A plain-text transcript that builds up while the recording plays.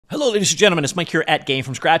Hello ladies and gentlemen, it's Mike here at Game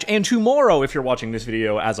From Scratch, and tomorrow, if you're watching this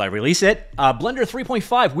video as I release it, Blender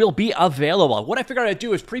 3.5 will be available. What I figured I'd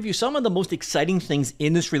do is preview some of the most exciting things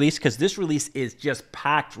in this release, because this release is just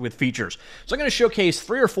packed with features. So I'm going to showcase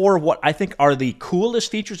 3 or 4 of what I think are the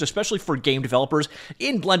coolest features, especially for game developers,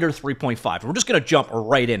 in Blender 3.5. We're just going to jump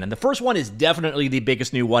right in, and the first one is definitely the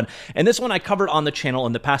biggest new one, and this one I covered on the channel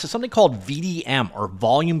in the past. It's something called VDM, or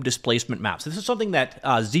Volume Displacement Maps. This is something that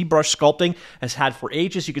ZBrush Sculpting has had for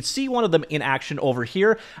ages. You can see one of them in action over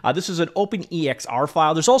here. This is an OpenEXR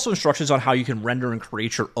file. There's also instructions on how you can render and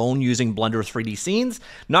create your own using Blender 3D scenes.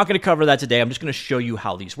 Not going to cover that today. I'm just going to show you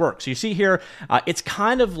how these work. So you see here, it's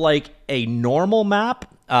kind of like a normal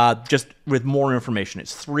map, just with more information.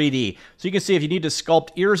 It's 3D. So you can see if you need to sculpt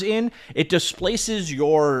ears in, it displaces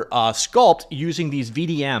your sculpt using these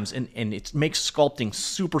VDMs, and it makes sculpting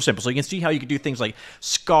super simple. So you can see how you can do things like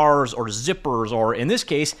scars or zippers, or in this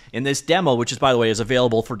case, in this demo, which is, by the way, is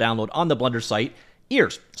available for download on the Blender site,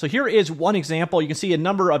 ears. So here is one example. You can see a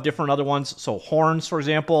number of different other ones. So horns, for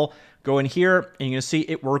example, go in here, and you can see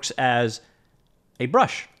it works as a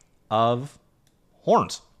brush of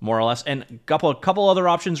horns, more or less, and a couple other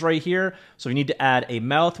options right here. So we need to add a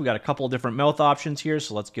mouth. We got a couple of different mouth options here.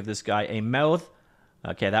 So let's give this guy a mouth.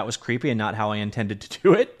 Okay, that was creepy and not how I intended to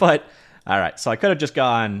do it, but all right. So I could have just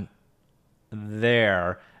gone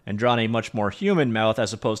there and drawn a much more human mouth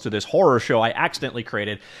as opposed to this horror show I accidentally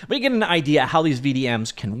created. But you get an idea how these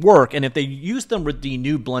VDMs can work, and if they use them with the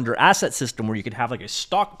new Blender asset system where you could have like a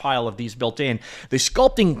stockpile of these built in, the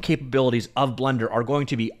sculpting capabilities of Blender are going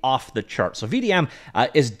to be off the chart. So VDM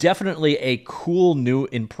is definitely a cool new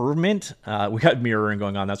improvement. We got mirroring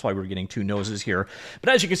going on, that's why we're getting 2 noses here.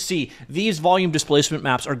 But as you can see, these volume displacement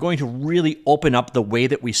maps are going to really open up the way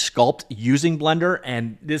that we sculpt using Blender,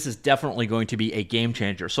 and this is definitely going to be a game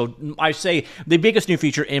changer. So I say the biggest new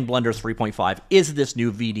feature in Blender 3.5 is this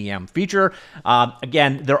new VDM feature.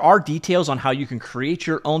 Again, there are details on how you can create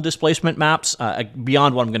your own displacement maps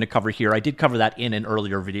beyond what I'm going to cover here. I did cover that in an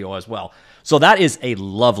earlier video as well. So that is a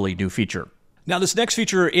lovely new feature. Now, this next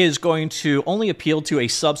feature is going to only appeal to a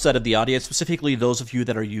subset of the audience, specifically those of you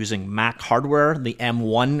that are using Mac hardware, the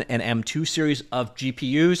M1 and M2 series of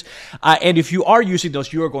GPUs. And if you are using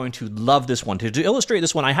those, you are going to love this one. To illustrate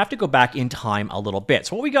this one, I have to go back in time a little bit.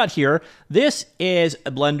 So what we got here, this is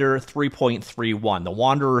Blender 3.31. The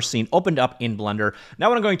Wanderer scene opened up in Blender. Now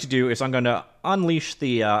what I'm going to do is I'm going to unleash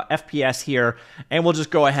the FPS here, and we'll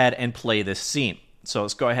just go ahead and play this scene. So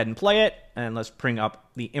let's go ahead and play it, and let's bring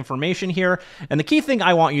up the information here. And the key thing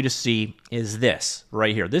I want you to see is this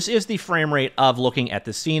right here. This is the frame rate of looking at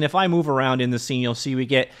the scene. If I move around in the scene, you'll see we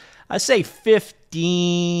get, I say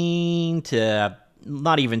 15 to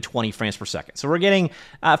not even 20 frames per second. So we're getting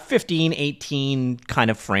 15, 18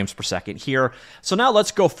 kind of frames per second here. So now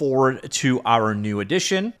let's go forward to our new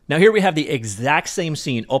edition. Now here we have the exact same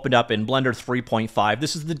scene opened up in Blender 3.5.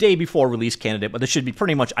 This is the day before release candidate, but this should be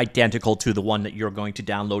pretty much identical to the one that you're going to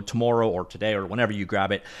download tomorrow or today or whenever you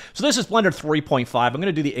grab it. So this is Blender 3.5. I'm going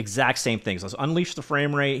to do the exact same things. Let's unleash the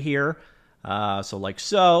frame rate here. So like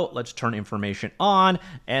so, let's turn information on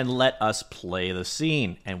and let us play the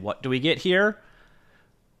scene. And what do we get here?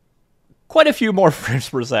 Quite a few more frames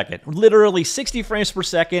per second, literally 60 frames per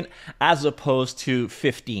second as opposed to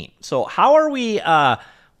 15. So how are we,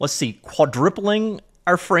 let's see, quadrupling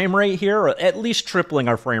our frame rate here, or at least tripling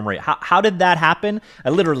our frame rate? How did that happen?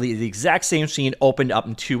 Literally the exact same scene opened up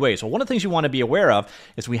in 2 ways. So one of the things you want to be aware of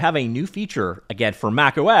is we have a new feature, again, for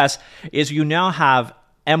macOS, is you now have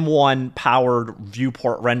M1 powered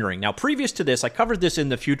viewport rendering. Now, previous to this, I covered this in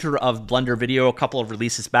the Future of Blender video a couple of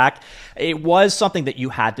releases back. It was something that you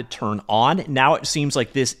had to turn on. Now it seems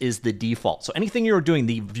like this is the default. So anything you're doing,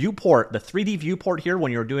 the viewport, the 3D viewport here,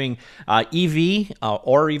 when you're doing EV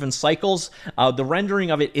or even cycles, the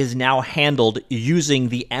rendering of it is now handled using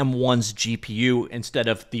the M1's GPU instead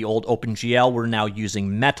of the old OpenGL. We're now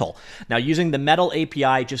using Metal. Now, using the Metal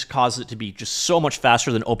API just causes it to be just so much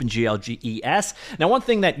faster than OpenGL GES. Now, one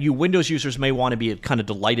thing that you Windows users may want to be kind of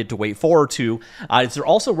delighted to wait forward to is they're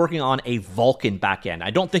also working on a Vulkan backend. I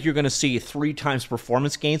don't think you're going to see 3 times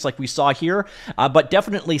performance gains like we saw here, but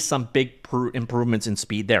definitely some big improvements in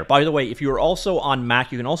speed there. By the way, if you're also on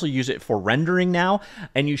Mac, you can also use it for rendering now,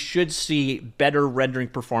 and you should see better rendering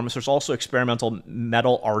performance. There's also experimental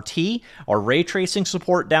Metal RT or ray tracing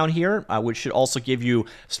support down here, which should also give you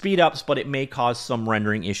speed ups, but it may cause some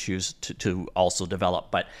rendering issues to also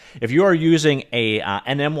develop. But if you are using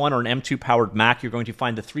an M1 or an M2 powered Mac, you're going to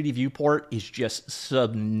find the 3D viewport is just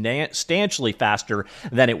substantially faster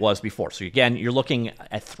than it was before. So again, you're looking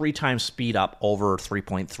at 3 times speed up over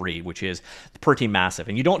 3.3, which is pretty massive.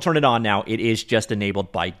 And you don't turn it on now, it is just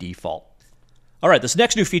enabled by default. All right, this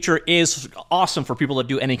next new feature is awesome for people that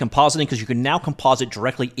do any compositing because you can now composite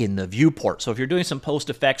directly in the viewport. So if you're doing some post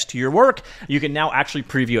effects to your work, you can now actually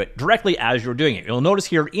preview it directly as you're doing it. You'll notice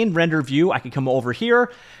here in render view, I can come over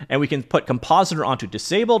here and we can put compositor onto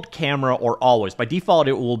disabled, camera, or always. By default,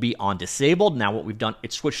 it will be on disabled. Now what we've done,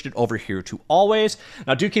 it's switched it over here to always.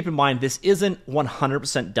 Now do keep in mind, this isn't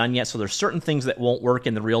 100% done yet, so there's certain things that won't work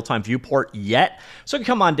in the real-time viewport yet. So you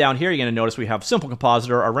can come on down here, you're gonna notice we have simple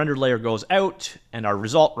compositor, our render layer goes out, and our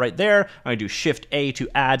result right there. I'm going to do Shift A to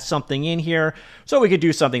add something in here. So we could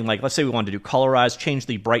do something like, let's say we wanted to do colorize, change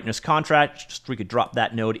the brightness contrast. We could drop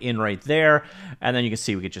that node in right there. And then you can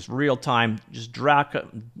see we could just real time, just drag,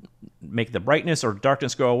 make the brightness or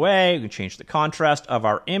darkness go away. We can change the contrast of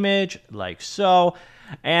our image like so.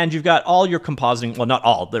 And you've got all your compositing, well, not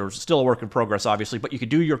all, there's still a work in progress, obviously, but you could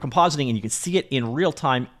do your compositing and you can see it in real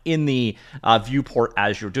time in the viewport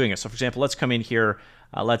as you're doing it. So for example, let's come in here.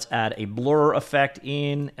 Let's add a blur effect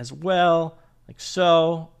in as well, like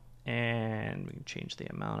so. And we can change the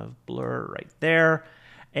amount of blur right there.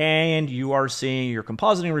 And you are seeing your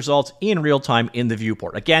compositing results in real time in the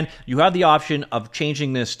viewport. Again, you have the option of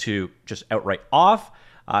changing this to just outright off,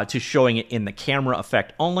 to showing it in the camera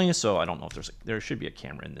effect only. So I don't know if there should be a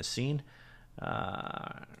camera in this scene.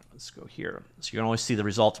 Let's go here. So you can always see the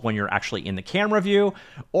results when you're actually in the camera view,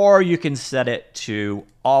 or you can set it to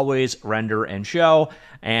always render and show,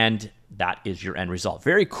 and that is your end result.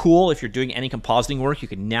 Very cool. If you're doing any compositing work, you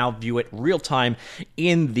can now view it real time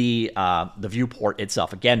in the viewport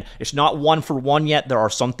itself. Again, it's not one for one yet. There are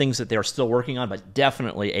some things that they're still working on, but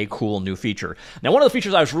definitely a cool new feature. Now, one of the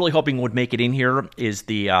features I was really hoping would make it in here is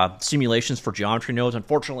the simulations for geometry nodes.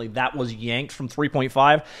 Unfortunately, that was yanked from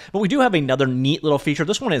 3.5, but we do have another neat little feature.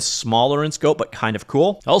 This one is smaller in scope, but kind of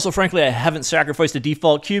cool. Also, frankly, I haven't sacrificed the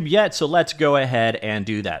default cube yet, so let's go ahead and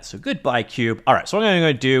do that. So goodbye, cube. All right, so what I'm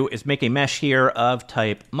going to do is make a mesh here of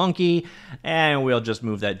type monkey, and we'll just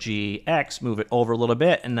move that GX, move it over a little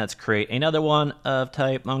bit, and let's create another one of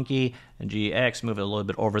type monkey, and GX, move it a little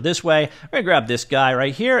bit over this way. We're gonna grab this guy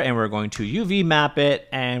right here, and we're going to UV map it,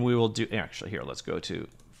 and we will do, actually here, let's go to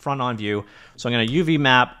front on view. So I'm gonna UV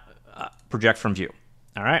map, project from view.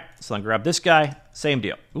 All right, so then grab this guy, same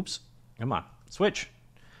deal. Oops, come on, switch,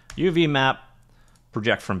 UV map,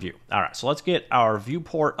 project from view. All right, so let's get our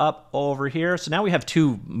viewport up over here. So now we have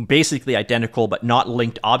two basically identical but not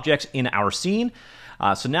linked objects in our scene.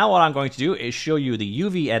 So now what I'm going to do is show you the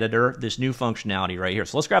UV editor, this new functionality right here.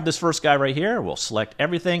 So let's grab this first guy right here. We'll select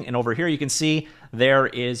everything, and over here you can see there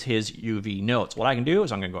is his UV nodes. What I can do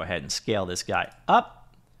is I'm gonna go ahead and scale this guy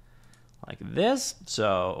up like this.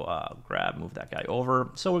 So move that guy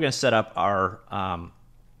over. So we're gonna set up our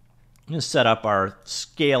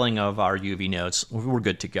scaling of our UV nodes. We're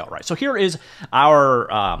good to go, right? So here is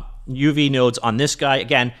our UV nodes on this guy.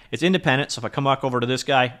 Again, it's independent. So if I come back over to this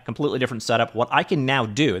guy, completely different setup. What I can now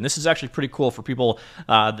do, and this is actually pretty cool for people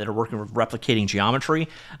that are working with replicating geometry.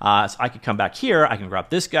 So I could come back here. I can grab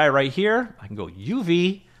this guy right here. I can go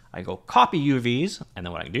UV. I go copy UVs, and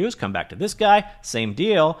then what I can do is come back to this guy, same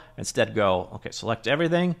deal. Instead go, okay, select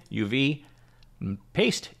everything, UV,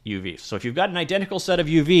 paste UVs. So if you've got an identical set of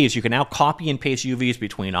UVs, you can now copy and paste UVs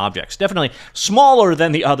between objects. Definitely smaller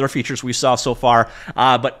than the other features we saw so far,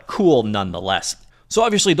 but cool nonetheless. So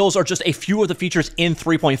obviously those are just a few of the features in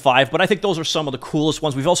 3.5, but I think those are some of the coolest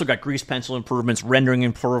ones. We've also got grease pencil improvements, rendering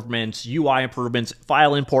improvements, UI improvements,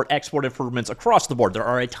 file import, export improvements across the board. There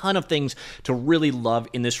are a ton of things to really love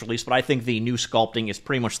in this release, but I think the new sculpting is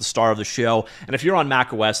pretty much the star of the show. And if you're on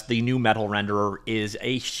macOS, the new metal renderer is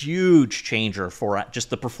a huge changer for just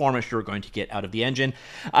the performance you're going to get out of the engine.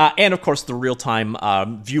 And of course, the real-time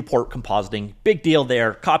viewport compositing, big deal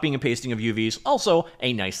there. Copying and pasting of UVs, also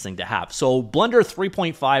a nice thing to have. So Blender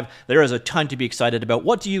 3.5, there is a ton to be excited about.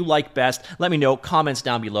 What do you like best? Let me know, comments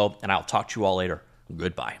down below, and I'll talk to you all later.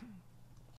 Goodbye.